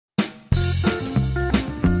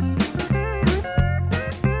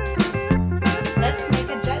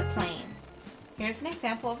here's an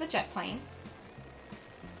example of a jet plane.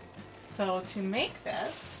 So to make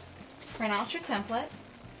this, print out your template.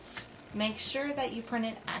 Make sure that you print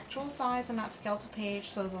it actual size and not scale to page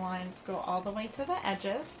so the lines go all the way to the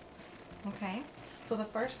edges. Okay, so the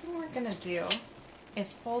first thing we're going to do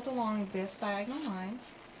is fold along this diagonal line.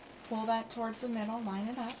 Pull that towards the middle, line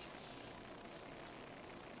it up.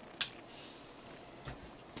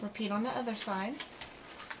 Repeat on the other side.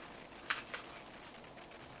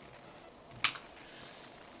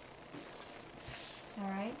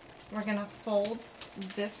 Alright, we're going to fold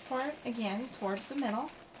this part again towards the middle.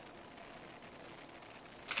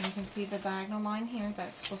 And you can see the diagonal line here that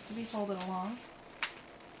it's supposed to be folded along.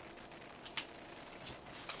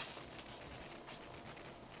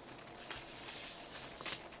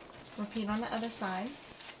 Repeat on the other side.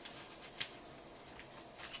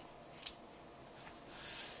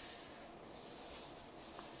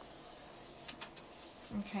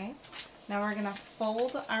 Okay, now we're going to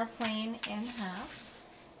fold our plane in half.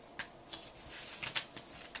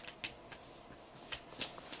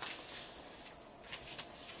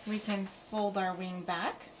 We can fold our wing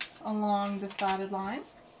back along this dotted line.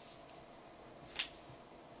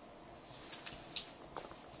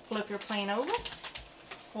 Flip your plane over,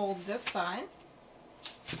 fold this side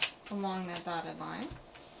along that dotted line.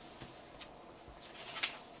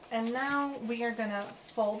 And now we are going to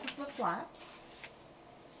fold the flaps.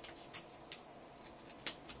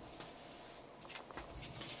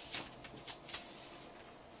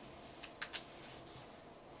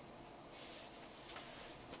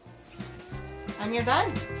 And you're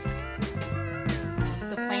done.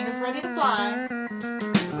 The plane is ready to fly.